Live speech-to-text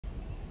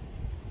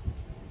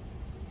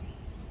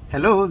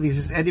Hello, this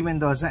is Eddie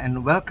Mendoza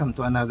and welcome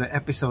to another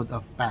episode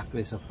of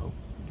Pathways of Hope.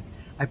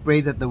 I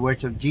pray that the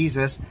words of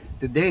Jesus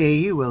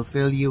today will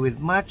fill you with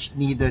much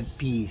needed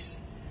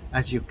peace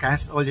as you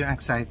cast all your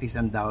anxieties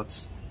and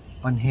doubts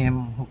on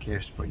Him who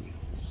cares for you.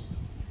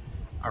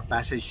 Our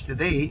passage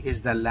today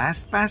is the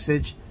last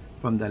passage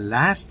from the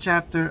last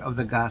chapter of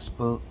the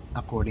Gospel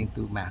according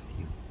to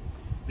Matthew.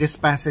 This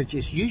passage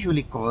is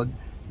usually called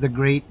the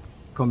Great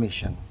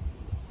Commission.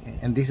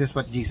 And this is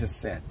what Jesus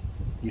said.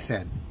 He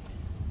said,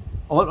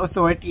 "All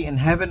authority in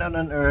heaven and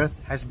on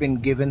earth has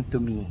been given to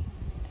me.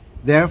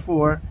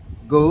 Therefore,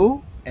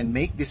 go and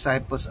make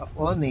disciples of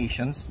all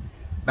nations,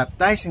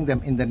 baptizing them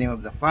in the name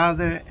of the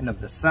Father, and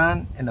of the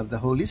Son, and of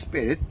the Holy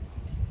Spirit,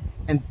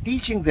 and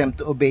teaching them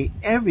to obey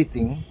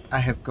everything I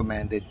have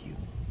commanded you.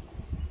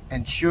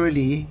 And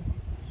surely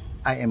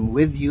I am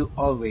with you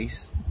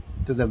always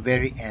to the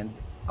very end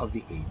of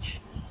the age."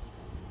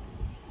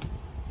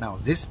 Now,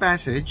 this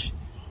passage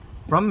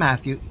from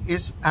Matthew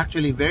is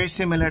actually very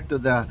similar to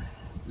the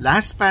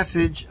last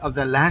passage of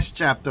the last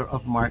chapter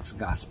of Mark's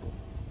Gospel.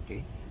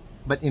 Okay?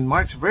 But in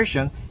Mark's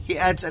version, he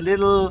adds a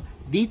little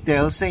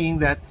detail saying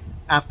that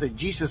after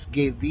Jesus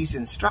gave these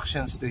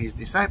instructions to his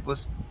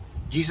disciples,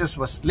 Jesus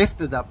was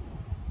lifted up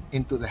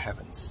into the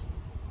heavens.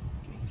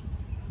 Okay?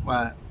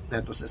 Well,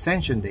 that was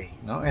Ascension Day.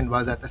 And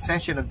while that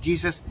ascension of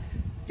Jesus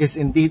is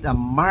indeed a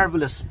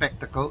marvelous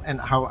spectacle,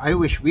 and how I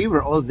wish we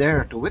were all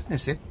there to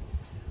witness it,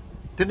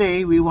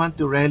 today we want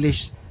to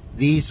relish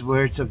these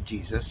words of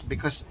Jesus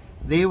because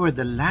they were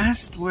the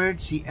last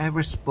words he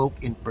ever spoke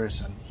in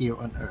person here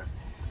on earth.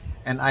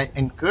 And I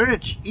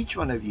encourage each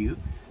one of you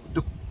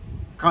to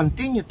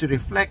continue to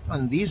reflect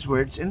on these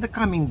words in the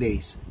coming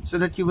days so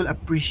that you will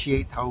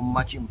appreciate how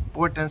much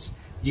importance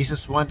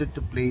Jesus wanted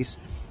to place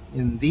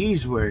in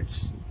these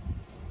words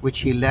which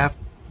he left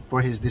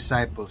for his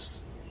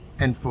disciples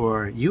and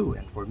for you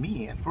and for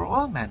me and for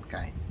all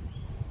mankind.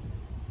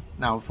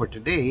 Now, for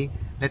today,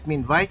 let me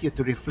invite you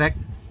to reflect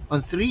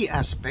on three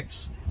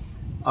aspects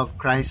of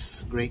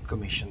Christ's Great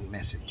Commission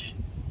message.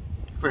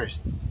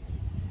 First,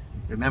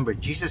 remember,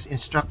 Jesus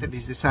instructed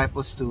his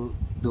disciples to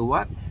do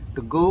what?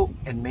 To go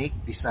and make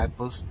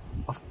disciples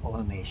of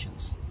all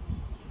nations.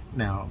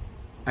 Now,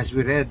 as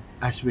we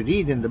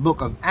read in the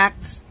book of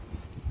Acts,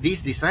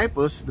 these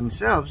disciples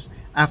themselves,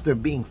 after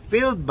being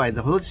filled by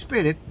the Holy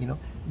Spirit,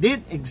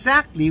 did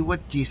exactly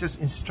what Jesus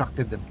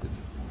instructed them to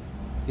do.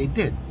 They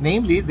did.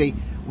 Namely, they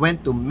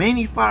went to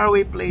many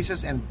faraway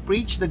places and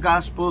preached the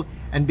gospel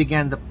and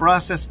began the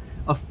process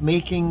of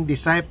making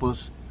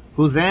disciples,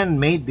 who then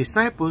made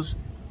disciples,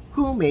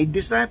 who made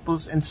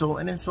disciples, and so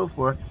on and so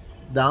forth,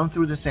 down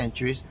through the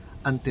centuries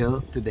until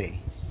today.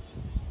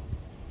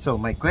 So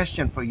my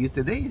question for you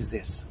today is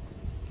this: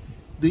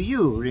 do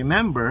you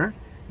remember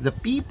the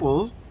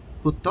people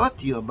who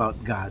taught you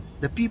about God,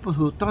 the people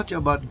who taught you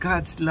about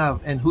God's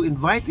love and who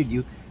invited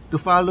you to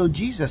follow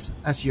Jesus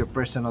as your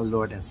personal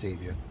Lord and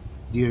Savior?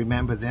 Do you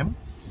remember them?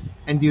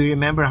 And do you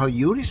remember how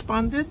you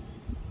responded?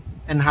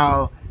 And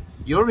how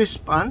your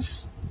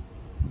response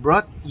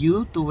brought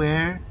you to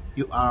where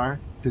you are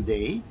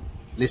today,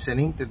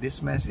 listening to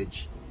this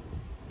message?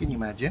 Can you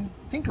imagine?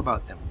 Think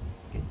about them.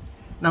 Okay.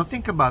 Now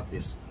think about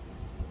this.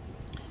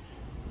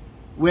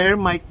 Where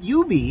might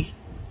you be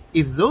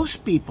if those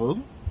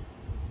people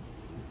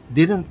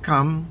didn't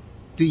come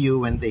to you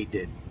when they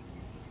did?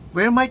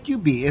 Where might you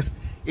be if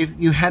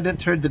you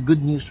hadn't heard the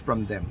good news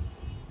from them?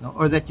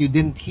 Or that you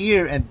didn't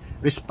hear and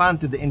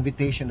respond to the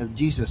invitation of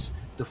Jesus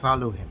to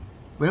follow him?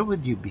 Where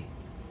would you be?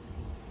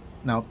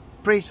 Now,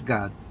 praise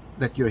God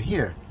that you're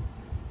here,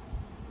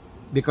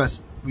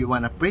 because we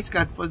want to praise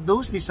God for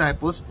those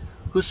disciples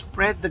who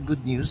spread the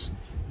good news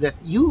that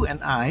you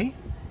and I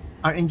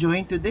are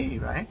enjoying today,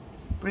 right?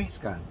 Praise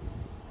God.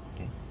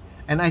 Okay.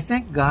 And I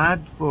thank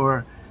God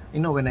for,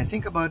 when I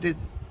think about it,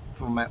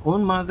 for my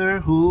own mother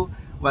who,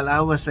 while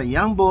I was a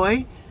young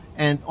boy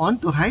and on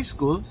to high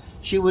school,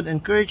 she would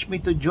encourage me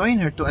to join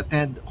her to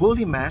attend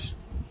Holy Mass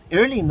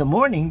early in the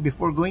morning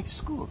before going to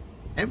school,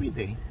 every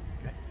day.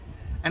 Okay.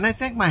 And I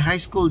thank my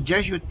high school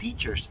Jesuit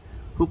teachers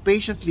who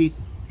patiently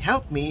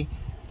helped me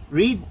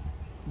read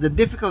the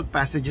difficult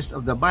passages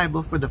of the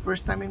Bible for the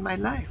first time in my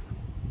life.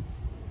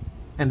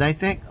 And I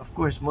thank, of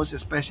course, most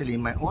especially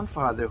my own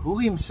father, who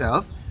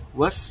himself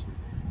was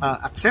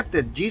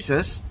accepted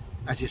Jesus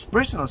as his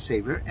personal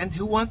Savior and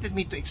who wanted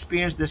me to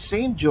experience the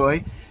same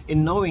joy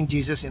in knowing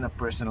Jesus in a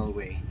personal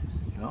way.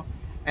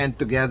 And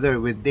together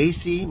with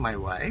Daisy, my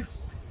wife,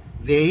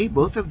 they,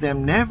 both of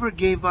them, never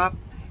gave up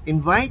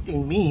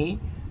inviting me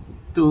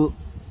to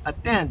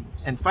attend.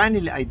 And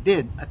finally, I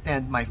did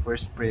attend my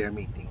first prayer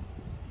meeting.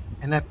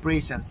 And I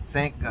praise and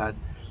thank God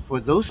for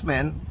those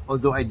men,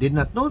 although I did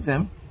not know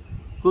them,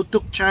 who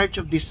took charge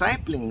of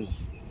discipling me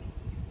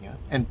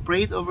and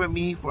prayed over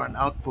me for an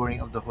outpouring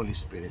of the Holy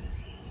Spirit.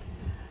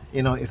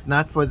 If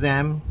not for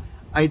them,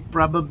 I'd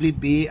probably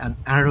be an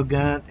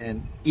arrogant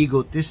and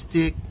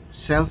egotistic,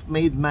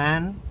 self-made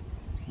man,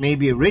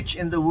 maybe rich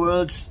in the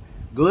world's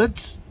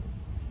goods,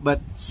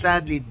 but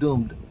sadly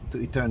doomed to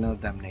eternal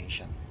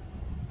damnation.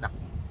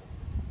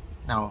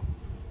 Now,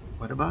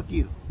 what about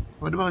you?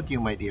 What about you,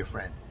 my dear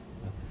friend?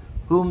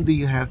 Whom do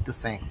you have to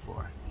thank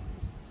for?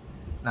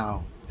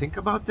 Now, think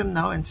about them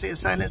now and say a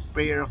silent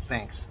prayer of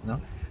thanks.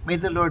 No? May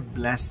the Lord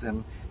bless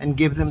them and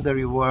give them the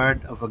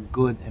reward of a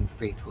good and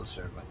faithful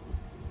servant.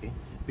 Okay?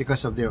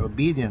 Because of their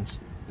obedience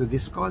to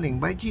this calling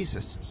by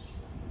Jesus.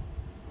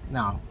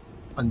 Now,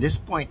 on this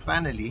point,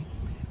 finally,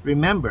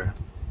 remember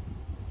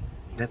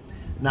that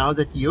now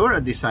that you're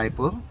a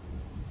disciple,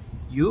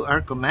 you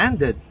are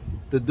commanded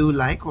to do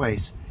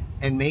likewise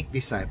and make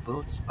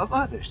disciples of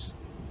others.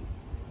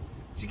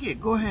 Sige,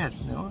 go ahead.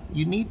 No?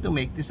 You need to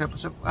make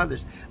disciples of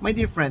others. My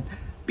dear friend,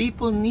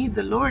 people need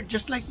the Lord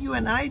just like you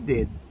and I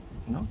did.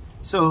 No?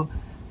 So,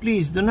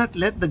 please do not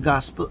let the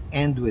gospel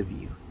end with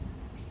you.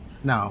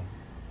 Now,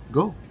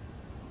 go.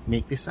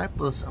 Make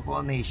disciples of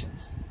all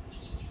nations.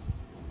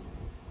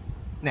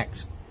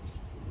 Next.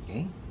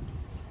 Okay.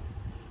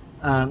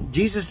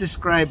 Jesus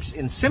describes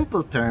in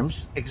simple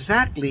terms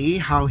exactly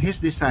how his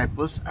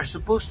disciples are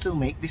supposed to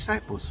make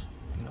disciples.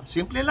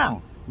 Simple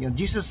lang.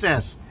 Jesus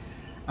says,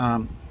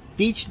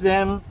 teach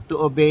them to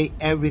obey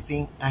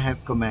everything I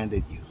have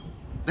commanded you.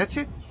 That's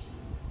it.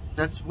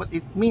 That's what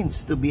it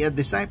means to be a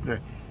discipler.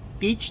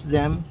 Teach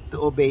them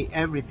to obey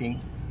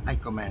everything I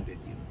commanded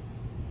you.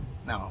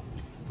 Now,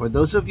 for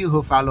those of you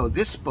who follow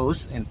this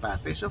post in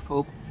Pathways of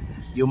Hope,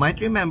 you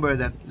might remember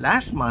that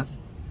last month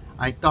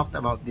I talked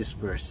about this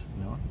verse,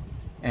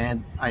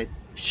 and I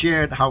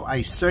shared how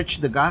I searched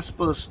the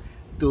Gospels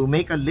to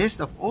make a list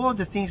of all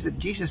the things that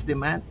Jesus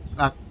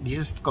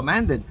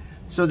commanded,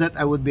 so that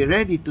I would be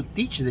ready to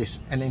teach this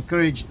and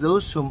encourage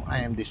those whom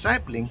I am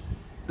discipling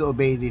to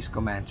obey these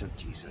commands of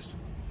Jesus.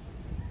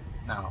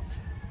 Now,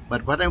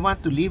 but what I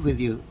want to leave with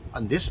you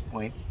on this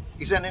point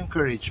is an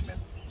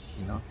encouragement.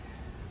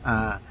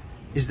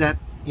 Is that,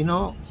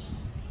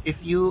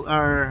 if you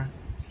are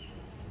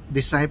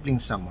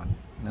discipling someone,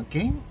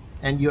 okay,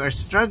 and you are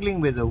struggling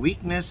with a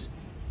weakness,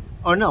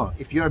 or no,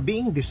 if you are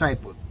being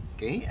discipled,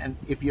 okay, and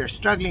if you are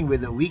struggling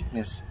with a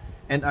weakness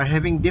and are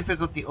having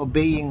difficulty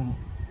obeying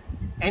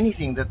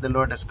anything that the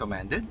Lord has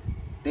commanded,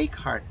 take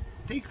heart.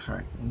 Take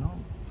heart.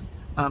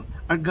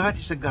 Our God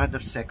is a God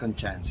of second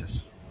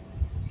chances,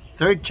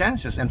 third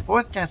chances, and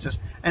fourth chances,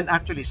 and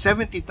actually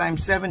 70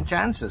 times 7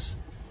 chances.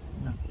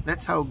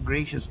 That's how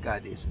gracious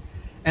God is.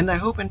 And I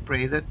hope and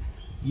pray that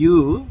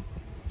you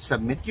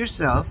submit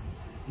yourself,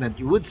 that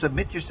you would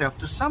submit yourself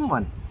to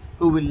someone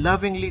who will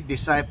lovingly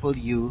disciple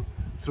you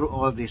through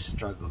all these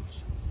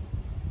struggles.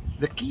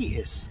 The key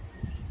is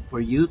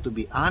for you to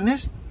be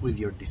honest with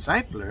your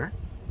discipler,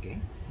 okay,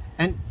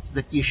 and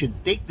that you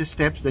should take the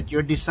steps that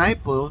your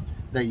discipler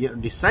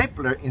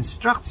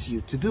instructs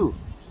you to do,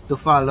 to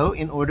follow,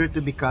 in order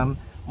to become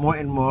more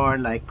and more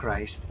like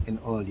Christ in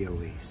all your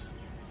ways.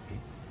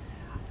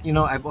 Okay?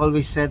 I've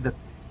always said that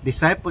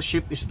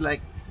discipleship is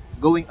like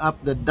going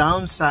up the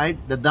down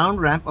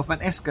ramp of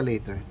an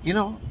escalator.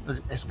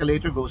 The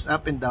escalator goes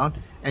up and down,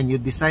 and you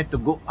decide to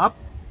go up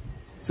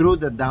through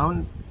the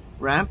down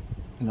ramp.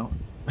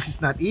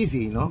 It's not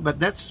easy, but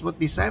that's what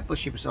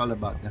discipleship is all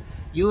about.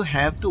 You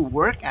have to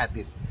work at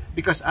it,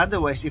 because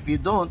otherwise, if you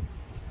don't,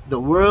 the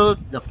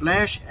world, the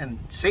flesh, and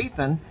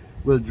Satan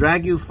will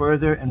drag you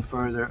further and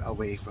further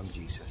away from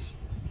Jesus.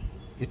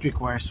 It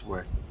requires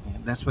work.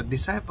 That's what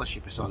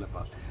discipleship is all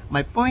about.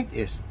 My point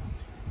is,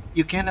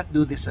 you cannot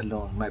do this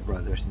alone, my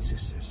brothers and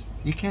sisters.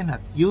 You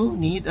cannot. You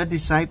need a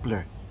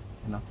discipler.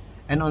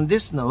 And on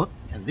this note,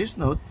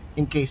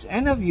 in case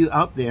any of you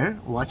out there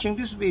watching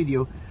this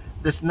video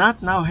does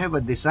not now have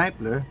a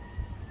discipler,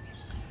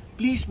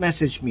 please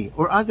message me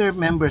or other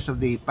members of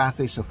the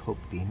Pathways of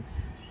Hope team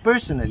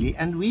personally,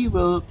 and we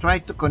will try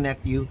to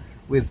connect you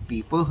with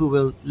people who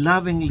will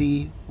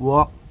lovingly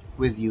walk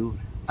with you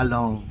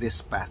along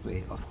this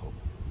pathway of hope.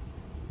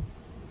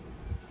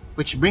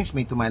 Which brings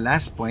me to my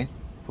last point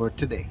for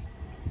today.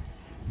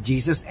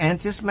 Jesus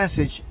ends his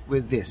message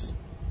with this.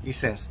 He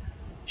says,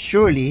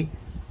 "Surely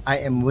I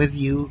am with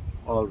you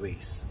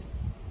always."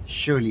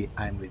 Surely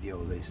I am with you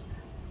always.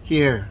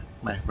 Here,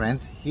 my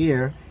friends,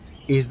 here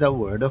is the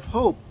word of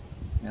hope.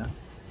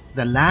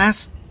 The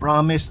last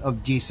promise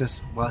of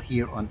Jesus while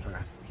here on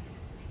earth.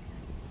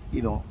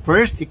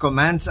 First he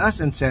commands us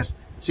and says,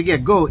 "Sige,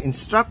 go,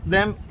 instruct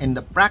them in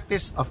the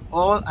practice of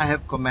all I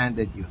have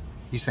commanded you."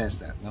 He says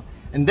that.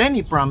 And then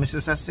he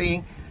promises us,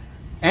 saying,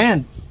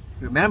 "And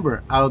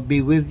remember, I'll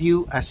be with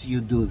you as you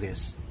do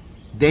this.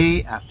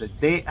 Day after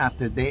day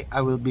after day,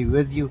 I will be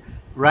with you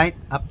right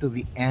up to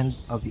the end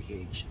of the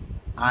age.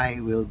 I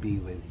will be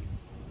with you."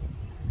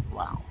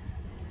 Wow.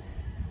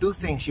 2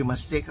 things you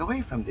must take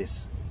away from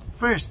this.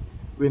 First,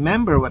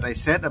 remember what I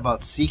said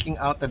about seeking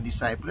out a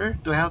discipler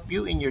to help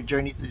you in your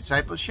journey to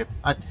discipleship,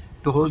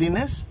 to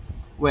holiness.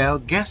 Well,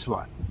 guess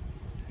what?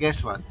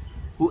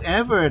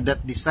 Whoever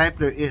that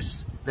discipler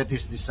is that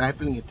is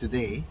discipling you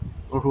today,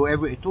 or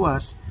whoever it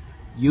was,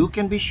 you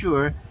can be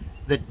sure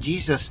that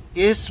Jesus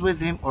is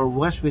with him or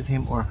was with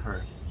him or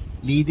her,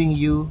 leading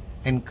you,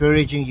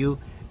 encouraging you,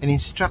 and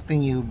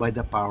instructing you by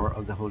the power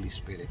of the Holy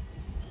Spirit.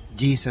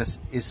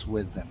 Jesus is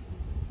with them.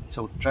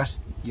 So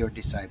trust your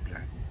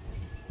discipler.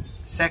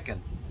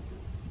 Second,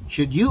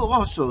 should you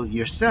also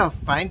yourself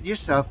find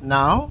yourself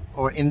now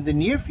or in the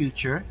near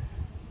future,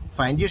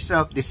 find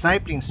yourself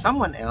discipling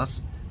someone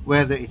else,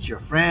 whether it's your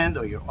friend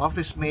or your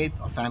office mate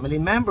or family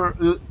member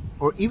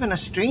or even a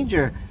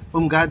stranger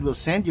whom God will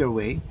send your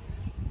way,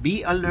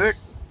 be alert,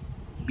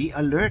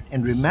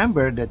 and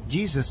remember that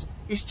Jesus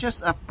is just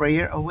a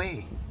prayer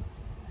away.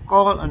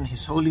 Call on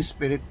His Holy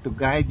Spirit to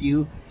guide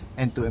you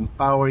and to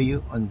empower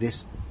you on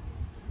this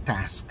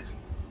task.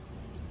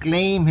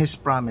 Claim His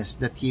promise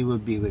that He will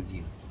be with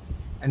you.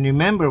 And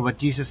remember what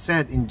Jesus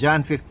said in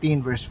John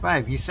 15 verse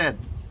 5. He said,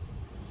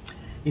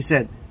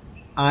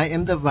 I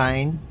am the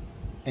vine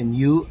and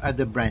you are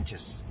the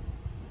branches.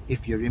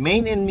 If you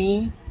remain in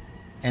me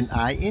and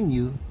I in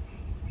you,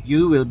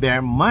 you will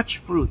bear much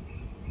fruit.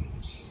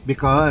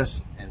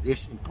 Because, and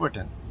this is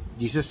important,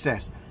 Jesus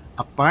says,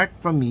 apart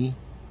from me,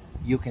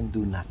 you can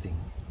do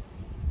nothing.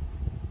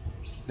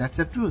 That's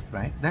the truth,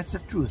 right? That's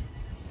the truth.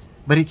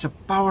 But it's a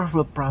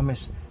powerful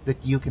promise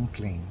that you can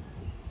claim.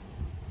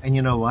 And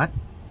you know what?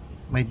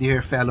 My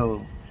dear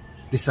fellow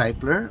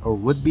discipler or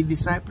would-be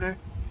discipler,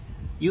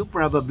 you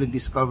probably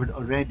discovered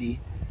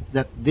already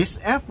that this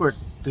effort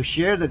to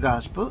share the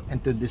gospel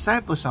and to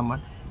disciple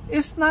someone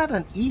is not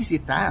an easy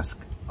task.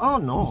 Oh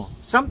no.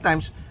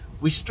 Sometimes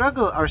we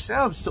struggle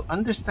ourselves to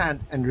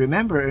understand and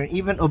remember and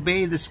even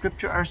obey the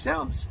scripture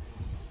ourselves.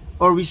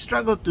 Or we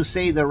struggle to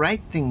say the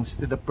right things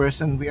to the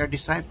person we are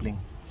discipling.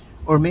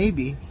 Or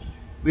maybe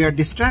we are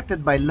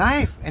distracted by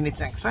life and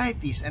its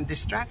anxieties and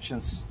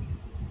distractions.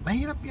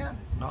 Mahirap yan,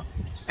 no?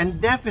 And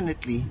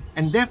definitely,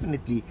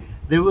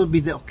 there will be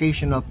the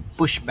occasional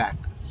pushback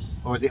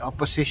or the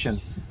opposition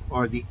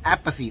or the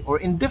apathy or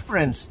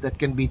indifference that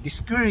can be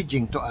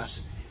discouraging to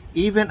us,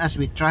 even as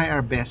we try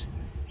our best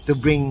to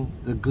bring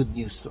the good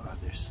news to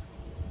others.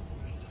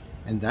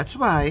 And that's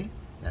why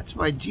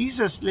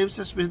Jesus leaves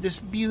us with this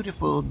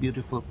beautiful,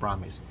 beautiful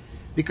promise.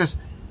 Because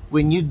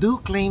when you do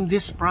claim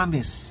this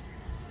promise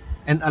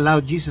and allow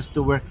Jesus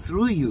to work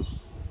through you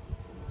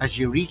as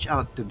you reach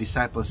out to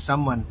disciple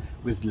someone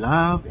with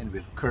love and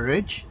with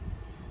courage,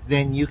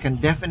 then you can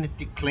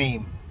definitely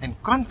claim and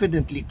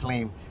confidently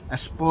claim,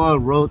 as Paul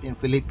wrote in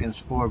Philippians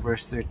 4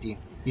 verse 13.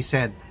 He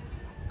said,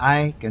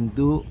 I can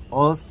do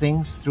all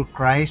things through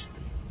Christ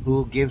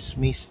who gives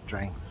me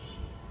strength.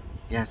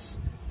 Yes,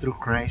 through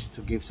Christ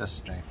who gives us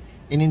strength.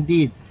 And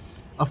indeed,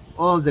 of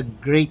all the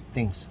great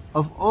things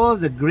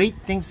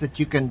that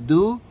you can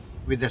do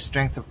with the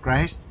strength of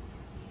Christ,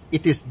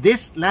 it is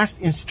this last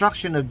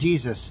instruction of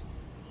Jesus,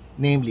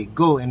 namely,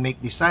 go and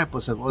make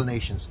disciples of all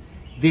nations.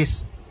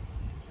 This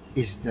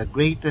is the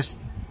greatest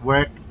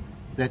work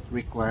that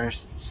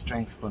requires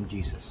strength from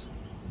Jesus.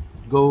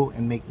 Go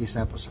and make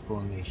disciples of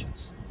all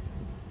nations.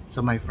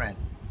 So my friend,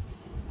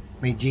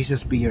 may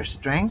Jesus be your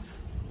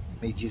strength,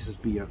 may Jesus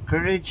be your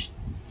courage,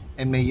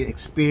 and may you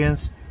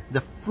experience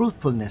the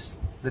fruitfulness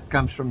that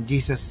comes from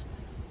Jesus,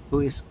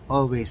 who is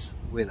always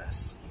with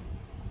us.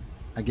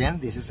 Again,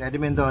 this is Eddie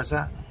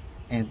Mendoza,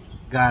 and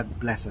God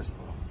bless us all.